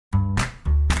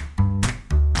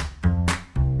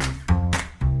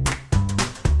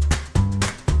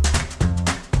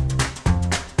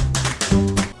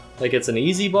Like, it's an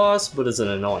easy boss, but it's an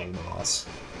annoying boss.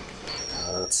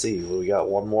 Let's see, we got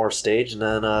one more stage, and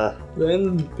then,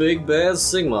 Then Big Bad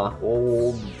Sigma.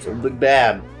 old Big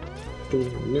Bad.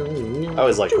 I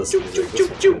always like this music.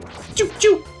 To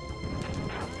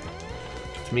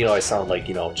me, it always sounded like,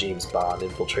 you know, James Bond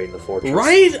infiltrating the fortress.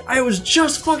 Right? I was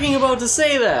just fucking about to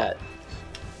say that!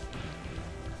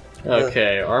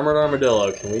 Okay, Armored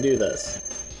Armadillo, can we do this?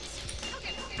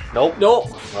 Nope.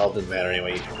 Nope! Well, it didn't matter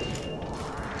anyway.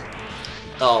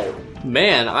 Oh,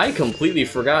 man, I completely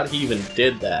forgot he even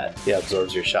did that. Yeah,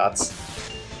 absorbs your shots.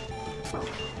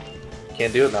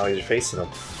 Can't do it now, you're facing him.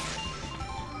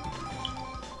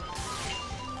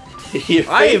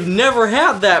 I have never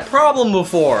had that problem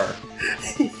before!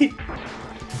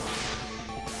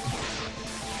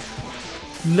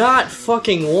 Not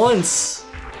fucking once!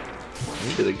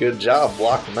 You did a good job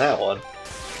blocking that one.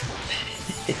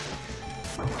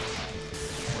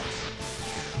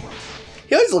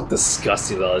 He always looked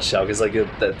disgusting about his shell, because like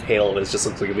that tail of his just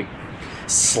looks like a big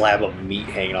slab of meat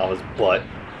hanging off his butt.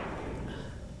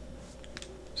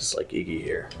 Just like Iggy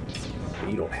here.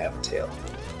 But you don't have a tail.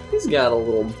 He's got a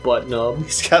little butt nub.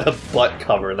 He's got a butt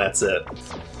cover and that's it.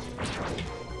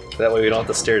 That way we don't have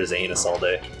to stare at his anus all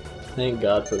day. Thank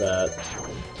God for that.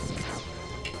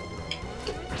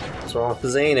 What's wrong with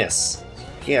his anus?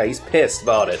 Yeah, he's pissed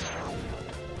about it.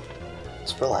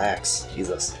 Just relax.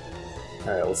 Jesus.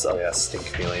 Alright, let's... Oh yeah,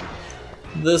 Stink Chameleon.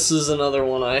 This is another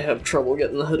one I have trouble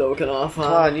getting the Hadoken off on.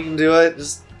 Come on, you can do it.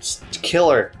 Just kill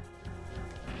her.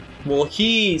 Well,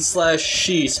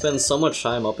 he/she spends so much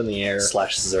time up in the air.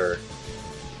 Slash Zer.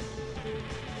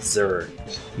 Zer,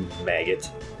 you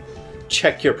maggot.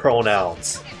 Check your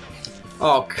pronouns.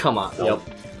 Oh, come on. Nope.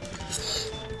 Yep.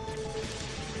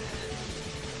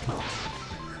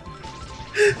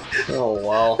 Oh,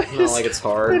 wow. Not like it's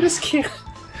hard. I just can't.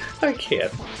 I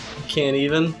can't. Can't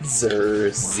even.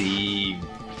 Xerxes.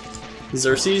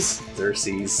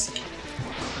 Xerxes?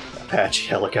 Apache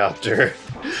helicopter.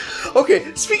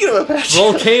 Okay, speaking of Apache...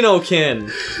 Volcanokin!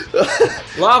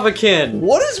 Lavakin!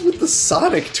 What is with the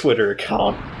Sonic Twitter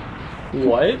account?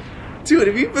 What? Dude,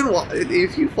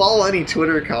 if you follow any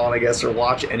Twitter account, I guess, or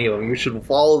watch any of them, you should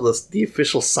follow the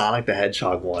official Sonic the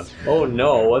Hedgehog one. Oh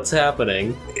no, what's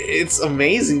happening? It's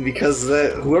amazing because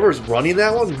whoever's running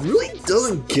that one really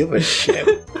doesn't give a shit.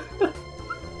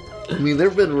 I mean, there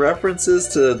have been references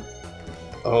to...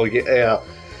 Oh, yeah.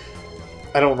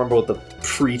 I don't remember what the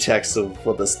pretext of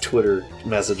what this Twitter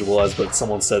message was, but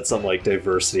someone said something like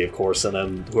diversity, of course, and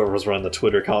then whoever was running the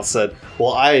Twitter account said,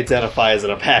 well, I identify as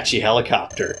an Apache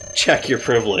helicopter. Check your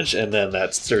privilege. And then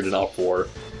that stirred an uproar,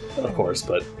 of course,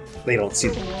 but they don't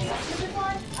see...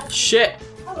 Shit!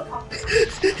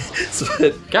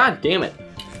 God damn it.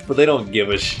 But they don't give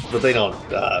a but they don't,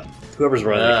 whoever's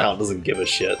running the account doesn't give a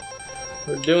shit.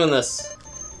 We're doing this.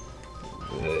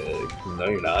 No,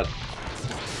 you're not.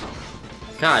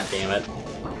 God damn it.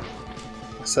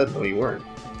 I said no, you weren't.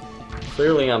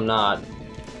 Clearly I'm not.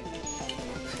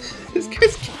 This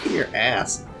guy's kicking your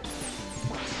ass.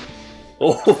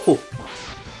 Oh!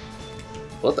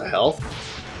 What the hell?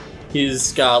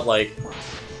 He's got like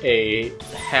a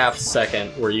half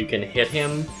second where you can hit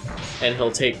him and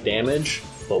he'll take damage,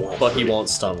 but he won't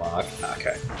stun lock.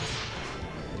 Okay.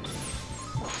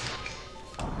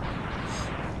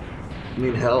 I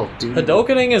mean, hell, dude.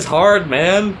 Hadokening is hard,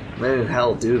 man! Man,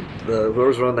 hell, dude.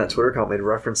 Whoever's running that Twitter account made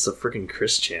reference to frickin'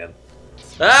 Chris Chan.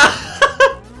 Ah!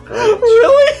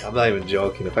 Really? I'm not even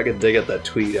joking. If I could dig up that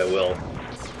tweet, I will.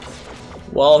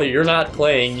 Well, you're not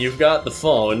playing. You've got the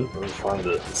phone. I'm gonna find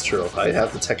it. It's true. I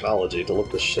have the technology to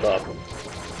look this shit up.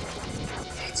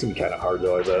 It's gonna be kind of hard,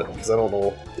 though, I bet. Because I don't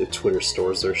know if Twitter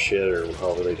stores their shit or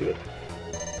however they do it.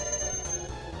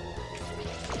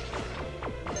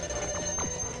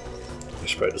 I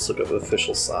should probably just look up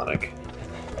official Sonic.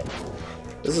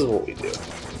 This is what we do.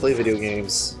 Play video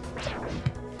games.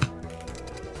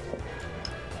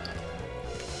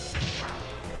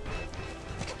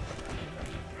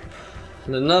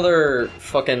 And another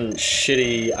fucking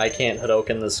shitty I can't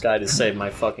Hadoken this guy to save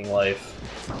my fucking life.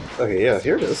 Okay, yeah,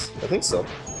 here it is. I think so.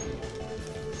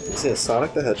 Let's see,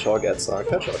 Sonic the Hedgehog at Sonic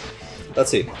Hedgehog. Let's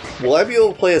see. Will I be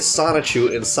able to play as Sonichu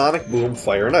in Sonic Boom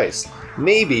Fire and Ice?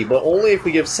 Maybe, but only if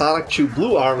we give Sonichu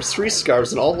blue arms, 3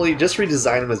 scarves, and ultimately just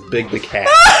redesign him as Big the Cat.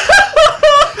 Oh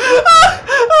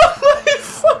my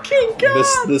fucking god!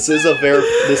 This is a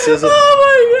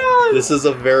This is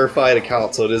a verified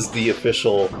account, so it is the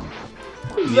official.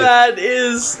 That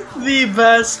is the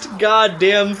best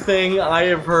goddamn thing I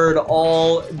have heard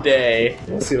all day.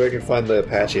 Let's see if I can find the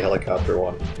Apache helicopter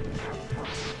one.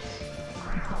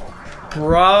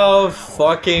 Bravo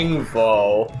fucking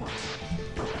vo.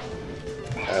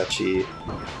 Apache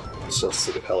Just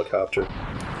like a helicopter.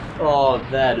 Oh,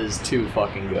 that is too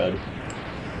fucking good.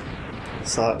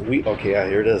 It's not okay, yeah,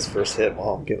 here it is. First hit.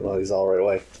 Wow, I'm getting all these all right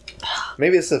away.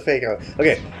 Maybe it's a fake.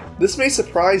 Okay, this may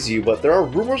surprise you, but there are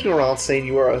rumors going around saying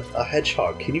you are a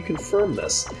hedgehog. Can you confirm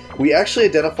this? We actually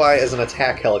identify as an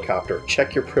attack helicopter.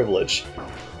 Check your privilege.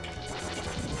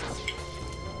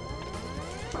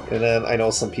 And then I know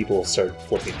some people start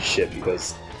flipping shit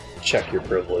because check your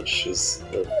privilege is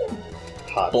the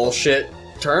hot bullshit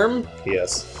term?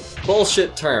 Yes.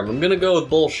 Bullshit term. I'm gonna go with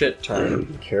bullshit term.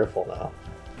 Be careful now.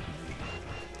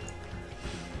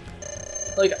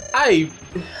 Like, I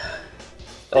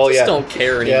just don't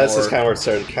care anymore. Yeah, this is kind of where it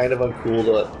started. Kind of uncool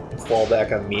to fall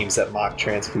back on memes that mock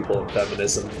trans people and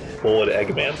feminism. What would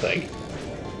Eggman think?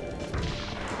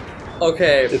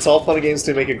 Okay. It's all fun and games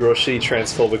to make a gross, shitty,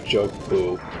 transphobic joke.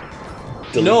 Boo.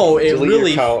 No, it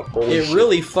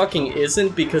really fucking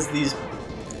isn't, because these,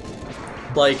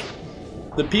 like,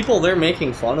 the people they're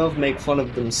making fun of make fun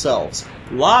of themselves.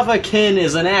 Lavakin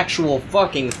is an actual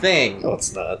fucking thing. No,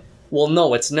 it's not. Well,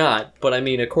 no, it's not, but I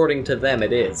mean, according to them,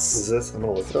 it is. Is this? I'm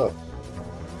gonna look it up.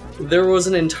 There was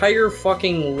an entire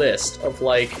fucking list of,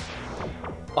 like,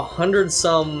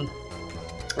 100-some,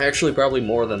 actually probably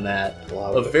more than that,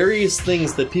 of various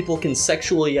things that people can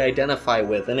sexually identify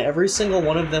with, and every single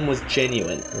one of them was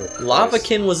genuine. Oh,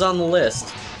 Lavakin was on the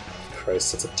list.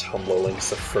 Christ, that's a Tumblr link.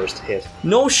 It's the first hit.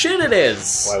 No shit it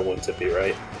is! Why wouldn't it be,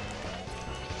 right?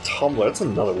 Tumblr, that's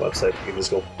another website you can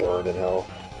just go burn in hell.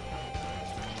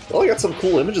 Well, I got some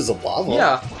cool images of lava.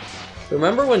 Yeah.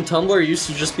 Remember when Tumblr used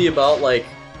to just be about, like,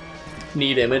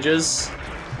 neat images?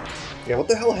 Yeah, what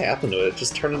the hell happened to it? It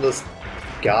just turned into this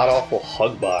god-awful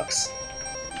hug box.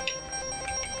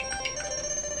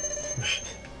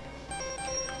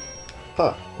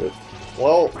 Huh.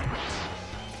 Well,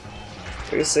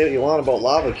 I guess say what you want about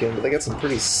Lavakin, but they got some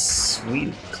pretty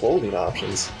sweet clothing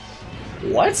options.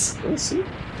 What? Let's see.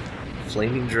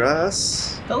 Flaming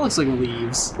dress. That looks like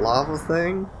leaves. Lava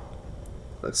thing.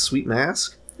 A sweet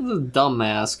mask? This is a dumb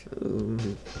mask.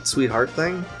 Sweetheart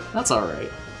thing? That's alright.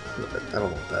 I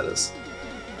don't know what that is.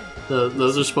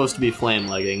 Those are supposed to be flame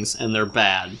leggings, and they're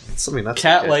bad. Something that's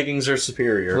Cat leggings are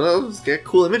superior. Well, get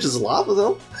cool images of lava,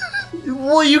 though.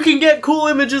 Well, you can get cool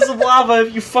images of lava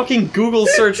if you fucking Google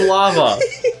search lava.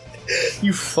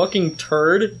 You fucking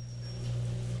turd.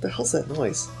 What the hell's that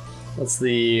noise? That's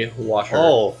the washer.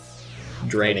 Oh.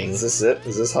 Draining. Is this it?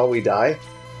 Is this how we die?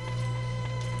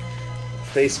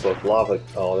 Facebook, lava.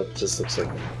 Oh, that just looks like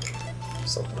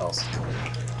something else.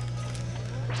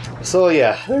 So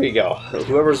yeah, there you go.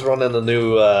 Whoever's running the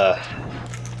new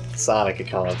Sonic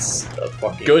accounts,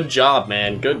 fucking... Good job,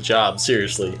 man. Good job.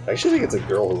 Seriously. I actually think it's a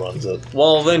girl who runs it.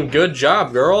 Well, then, good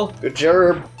job, girl. Good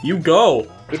job. You go.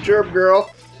 Good job,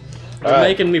 girl. You're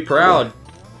making me proud.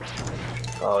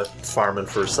 Oh, farming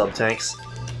for sub-tanks.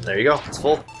 There you go. It's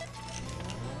full.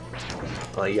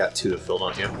 Oh, you got 2 to fill,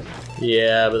 don't you?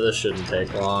 Yeah, but this shouldn't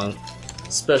take long.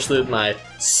 Especially with my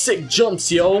sick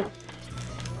jumps, yo!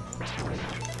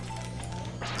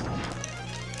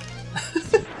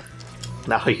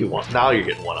 Now you're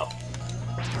getting one up.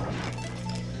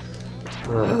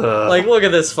 Like, look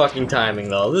at this fucking timing,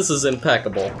 though. This is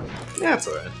impeccable. Yeah, it's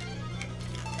alright.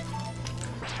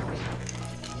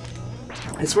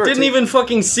 Didn't even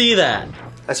fucking see that.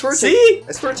 I swear See?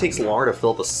 I swear it takes longer to fill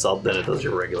up a sub than it does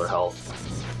your regular health.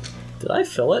 Did I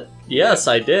fill it? Yes,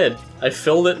 I did. I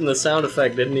filled it and the sound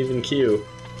effect didn't even cue.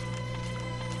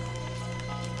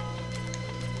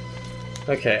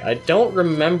 Okay, I don't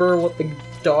remember what the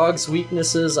dog's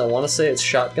weakness is. I want to say it's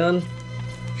shotgun.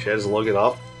 Should I just look it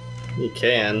up? You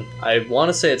can. I want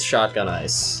to say it's shotgun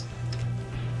ice.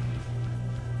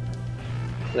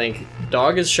 I think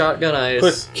dog is shotgun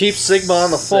ice. Keep Sigma on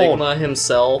the phone. Sigma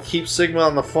himself. Keep Sigma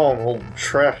on the phone. We'll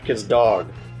track his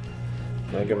dog.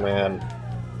 Mega Man.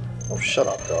 Oh, shut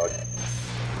up, dog.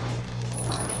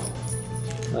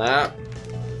 Ah.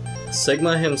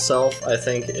 Sigma himself, I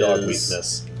think, Dog is...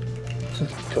 weakness.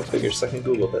 Go figure, second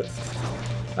Google it.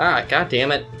 Ah,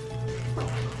 goddammit.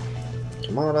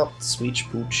 Come on up, sweet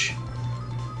pooch.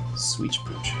 Sweet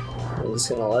pooch. I'm just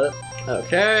gonna let it...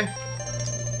 Okay.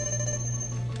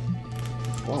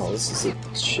 Wow, this is a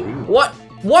shitty... What?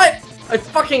 What? I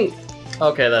fucking...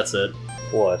 Okay, that's it.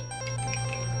 What?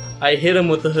 I hit him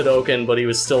with the Hadoken, but he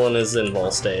was still in his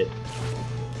invul state.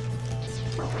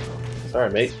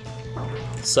 Sorry, mate.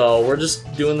 So, we're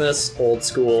just doing this old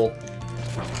school.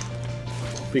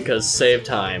 Because save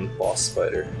time. Boss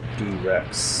Spider.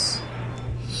 D-Rex.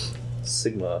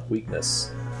 Sigma.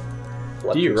 Weakness.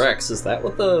 D-Rex, is that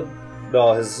what the...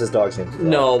 No, his dog's name is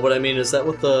No, but I mean, is that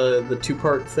what the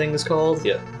two-part thing is called?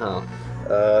 Yeah. Oh.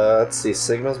 Let's see.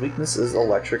 Sigma's weakness is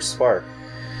Electric Spark.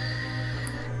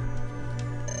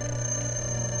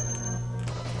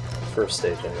 first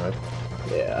stage anyway.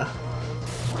 Yeah.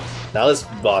 Now this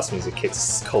boss music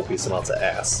kicks copious amounts of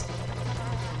ass.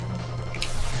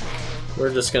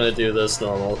 We're just gonna do this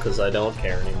normal because I don't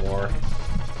care anymore.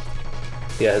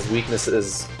 Yeah, his weakness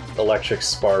is electric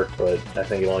spark, but I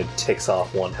think it only takes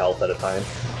off 1 health at a time.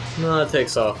 No, it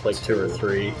takes off like 2 or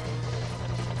 3.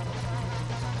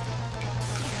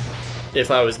 If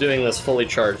I was doing this fully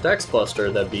charged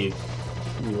X-Buster, that'd be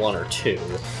 1 or 2.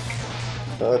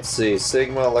 Let's see,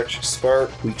 Sigma, electric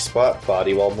spark, weak spot,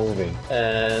 body while moving.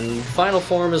 And final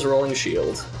form is rolling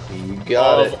shield. You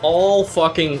got it. Of all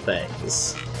fucking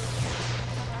things.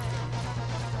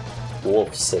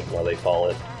 Wolf Sigma, they call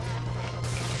it.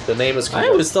 The name is. I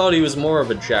always thought he was more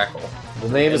of a jackal. The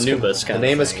name is Anubis the kind of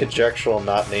name is thing. conjectural,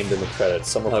 not named in the credits.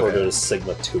 Some refer Okay. to it as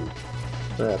Sigma 2.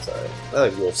 That's alright. I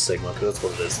like Wolf Sigma because that's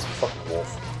what it is. It's a fucking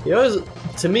wolf. He always,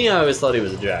 to me, I always thought he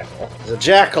was a jackal. It's a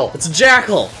jackal. It's a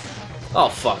jackal! Oh,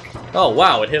 fuck. Oh,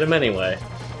 wow, it hit him anyway.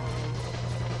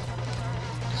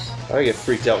 I get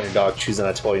freaked out when your dog chews on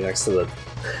a toy next to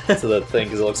the thing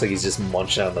because it looks like he's just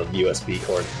munching on the USB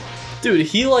cord. Dude,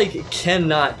 he, like,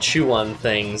 cannot chew on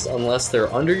things unless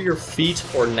they're under your feet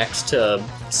or next to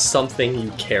something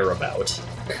you care about.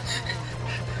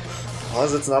 As long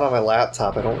as it's not on my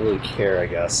laptop, I don't really care, I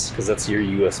guess, because that's your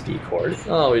USB cord.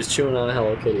 Oh, he's chewing on a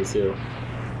Hello Kitty, too.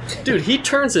 Dude, he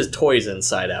turns his toys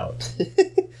inside out.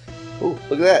 Ooh,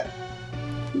 look at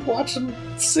that. Watching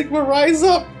Sigma rise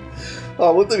up.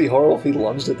 Oh, wouldn't that be horrible if he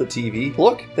lunged at the TV?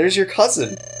 Look, there's your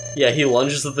cousin. Yeah, he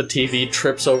lunges at the TV,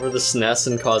 trips over the SNES,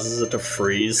 and causes it to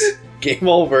freeze. Game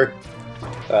over.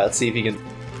 Let's see if he can...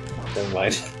 Never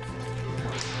mind.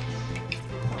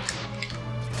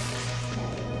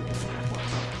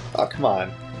 Oh, come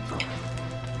on.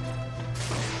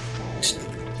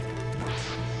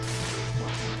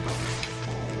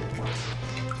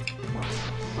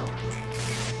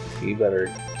 You better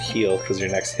heal, because your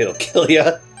next hit will kill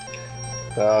ya.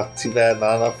 Oh, too bad,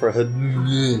 not enough for a hood.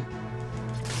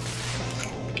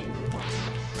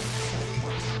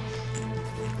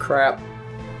 Crap.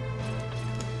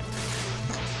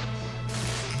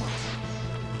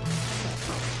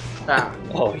 Ah.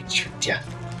 Oh, he tricked ya.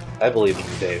 I believe in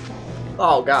you, Dave.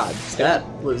 Oh god, that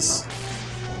was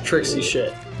tricksy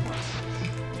shit.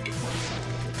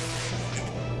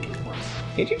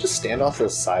 Can't you just stand off to the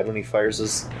side when he fires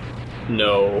his...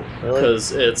 No, Really?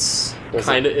 because it's Was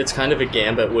kind of a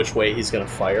gambit which way he's gonna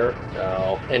fire.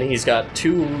 No. And he's got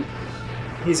two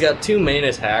main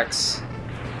attacks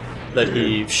that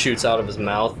he shoots out of his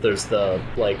mouth. There's the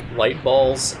like light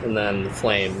balls and then the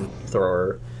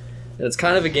flamethrower. And it's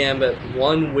kind of a gambit,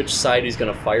 1, which side he's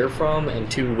gonna fire from, and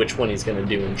 2, which one he's gonna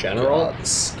do in general. God, the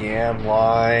scam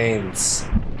lines.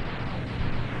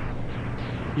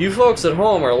 You folks at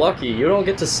home are lucky you don't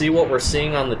get to see what we're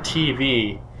seeing on the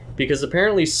TV, because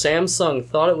apparently Samsung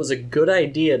thought it was a good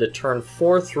idea to turn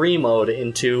 4:3 mode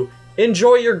into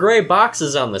enjoy your gray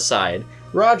boxes on the side.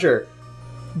 Roger,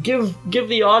 give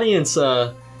the audience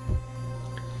a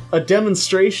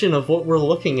demonstration of what we're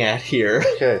looking at here.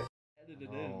 Okay.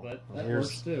 But that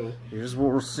works too. Here's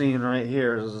what we're seeing right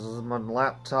here. This is my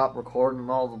laptop recording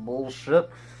all the bullshit.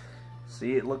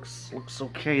 See, it looks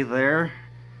okay there.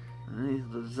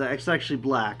 It's actually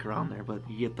black around there, but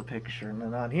you get the picture. And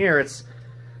then on here, it's...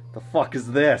 The fuck is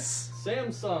this?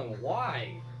 Samsung,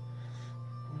 why?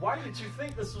 Why did you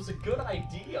think this was a good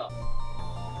idea?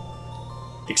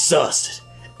 Exhausted,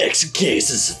 X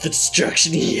cases the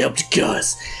destruction he helped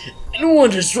cause, and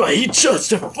wonders why he chose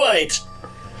to fight.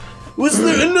 Was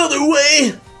there another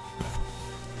way?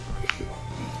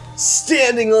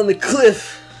 Standing on the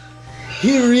cliff,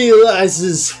 he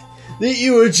realizes that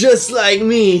you are just like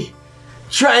me,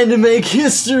 trying to make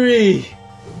history.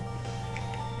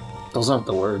 Those aren't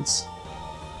the words.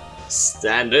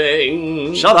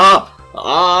 Standing Shut up!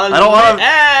 on I don't wanna- the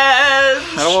edge.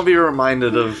 I don't want to be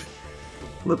reminded of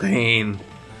the pain.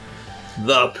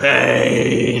 The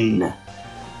pain.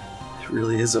 It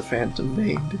really is a phantom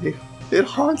pain, Dave. It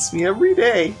haunts me every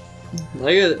day.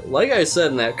 Like I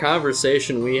said in that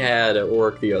conversation we had at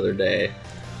work the other day,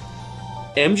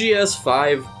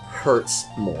 MGS5 hurts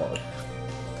more.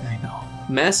 I know.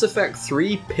 Mass Effect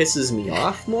 3 pisses me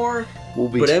off more, We'll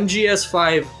be but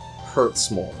MGS5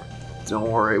 hurts more. Don't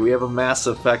worry, we have a Mass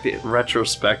Effect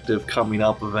retrospective coming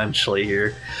up eventually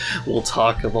here. We'll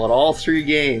talk about all 3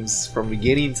 games from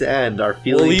beginning to end, our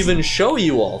feelings. We'll even show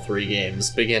you all 3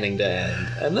 games beginning to end.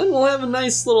 And then we'll have a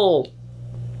nice little...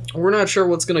 We're not sure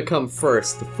what's going to come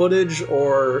first, the footage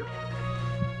or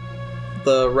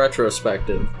the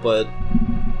retrospective, but...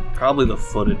 Probably the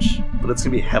footage, but it's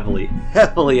going to be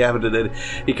heavily edited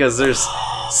because there's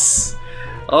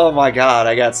Oh my god,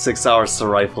 I got 6 hours to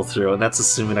rifle through, and that's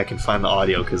assuming I can find the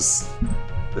audio, because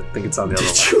I think it's on the other Did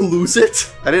laptop. you lose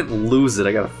it? I didn't lose it,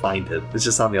 I gotta find it. It's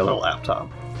just on the other laptop.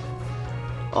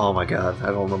 Oh my god, I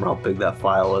don't remember how big that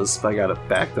file is, but I gotta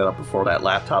back that up before that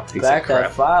laptop takes Back a crap.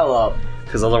 that file up.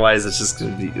 Because otherwise it's just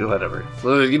gonna be whatever.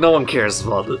 No one cares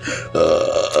about it.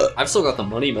 I've still got the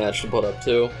money match to put up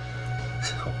too.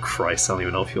 Oh Christ, I don't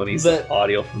even know if you want to use That- the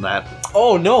audio from that.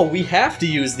 Oh no, we have to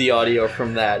use the audio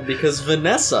from that because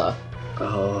Vanessa.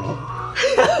 Oh.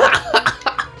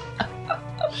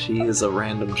 She is a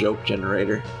random joke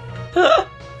generator. No,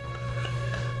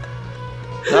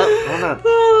 I'm not.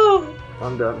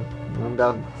 I'm done. I'm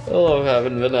done. I love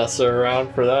having Vanessa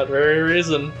around for that very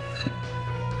reason.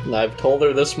 And I've told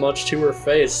her this much to her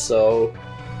face, so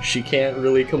she can't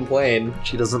really complain.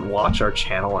 She doesn't watch our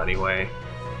channel anyway.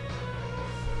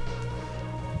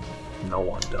 No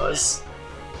one does.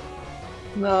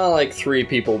 No, like 3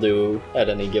 people do at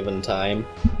any given time.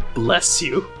 Bless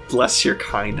you. Bless your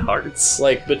kind hearts.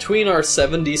 Like, between our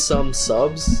 70-some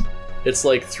subs, it's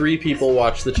like 3 people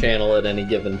watch the channel at any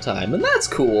given time, and that's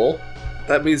cool.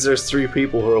 That means there's 3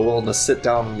 people who are willing to sit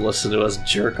down and listen to us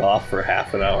jerk off for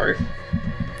half an hour.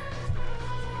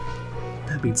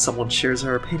 That means someone shares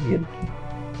our opinion.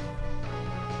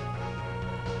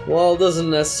 Well, it doesn't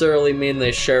necessarily mean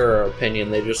they share our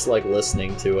opinion, they just like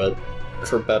listening to it,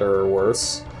 for better or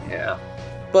worse. Yeah.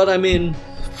 But I mean,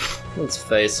 let's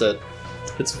face it,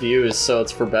 it's views, so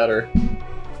it's for better.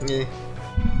 Yeah.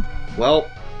 Well,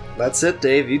 that's it,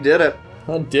 Dave. You did it.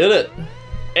 I did it.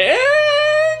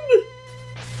 And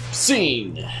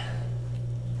scene.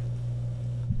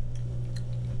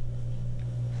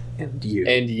 And you.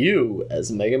 And you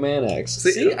as Mega Man X.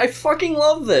 See- See, I fucking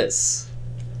love this.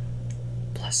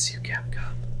 Bless you,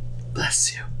 Capcom.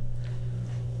 Bless you.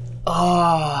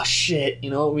 Oh shit! You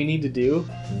know what we need to do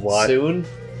What? soon?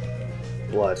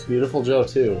 What? Beautiful Joe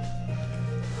 2.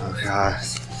 Oh god.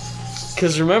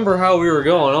 Because remember how we were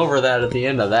going over that at the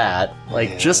end of that?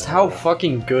 Like, just how Yeah.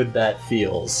 fucking good that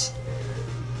feels.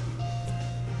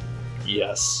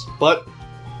 Yes. But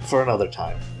for another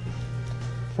time.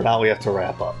 For now, we have to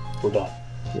wrap up. We're done.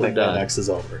 We're Mega done. Man X is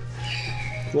over.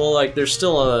 Well, like, there's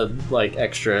still a, like,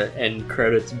 extra end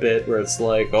credits bit where it's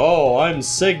like, oh, I'm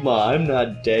Sigma, I'm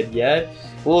not dead yet.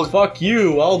 Well, fuck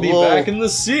you, I'll be Whoa. back in the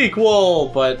sequel!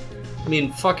 But, I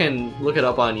mean, fucking look it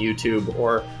up on YouTube,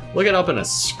 or look it up in a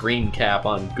screen cap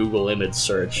on Google image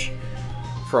search,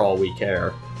 for all we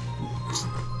care.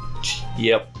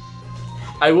 Yep.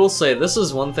 I will say, this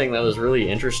is one thing that was really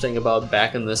interesting about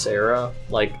back in this era.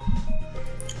 Like,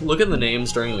 look at the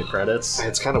names during the credits.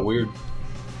 It's kind of weird.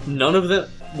 None of them,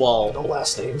 well, No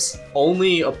last names.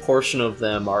 only a portion of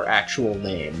them are actual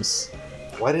names.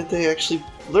 Why did they actually...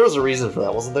 There was a reason for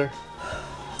that, wasn't there?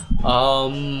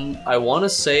 I want to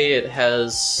say it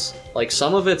has, like,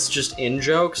 some of it's just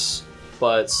in-jokes,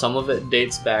 but some of it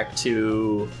dates back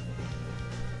to,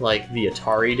 like, the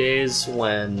Atari days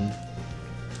when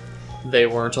they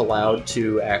weren't allowed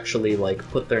to actually, like,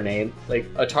 put their name... Like,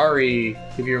 Atari,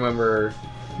 if you remember,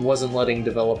 wasn't letting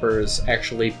developers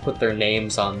actually put their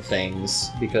names on things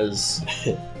because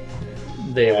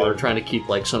they were trying to keep,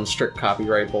 like, some strict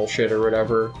copyright bullshit or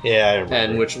whatever, Yeah, I remember.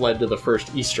 and which led to the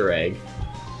first Easter egg.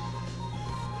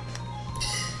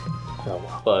 Oh,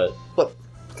 wow. But What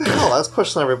the hell? I was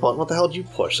pushing every button. What the hell did you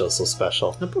push that was so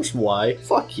special? I pushed Y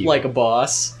Fuck you. like a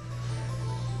boss.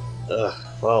 Ugh.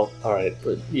 Well, alright.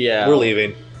 But yeah, We're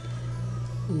leaving.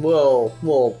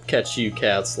 We'll catch you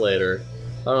cats later.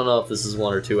 I don't know if this is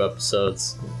 1 or 2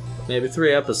 episodes, maybe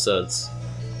 3 episodes.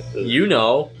 You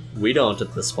know, we don't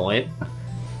at this point.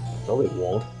 No, they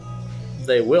won't.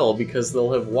 They will because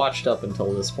they'll have watched up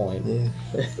until this point.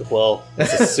 Well,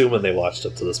 it's assuming they watched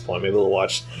up to this point. Maybe they'll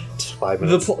watch 5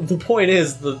 minutes. The point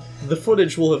is the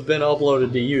footage will have been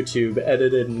uploaded to YouTube,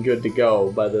 edited and good to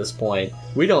go by this point.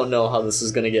 We don't know how this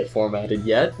is going to get formatted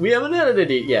yet. We haven't edited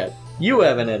it yet. You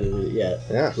haven't edited it yet.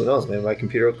 Yeah, who knows? Maybe my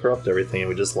computer will corrupt everything and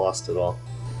we just lost it all.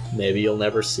 Maybe you'll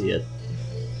never see it.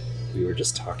 We were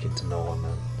just talking to no one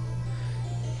then.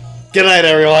 Good night,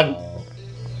 everyone!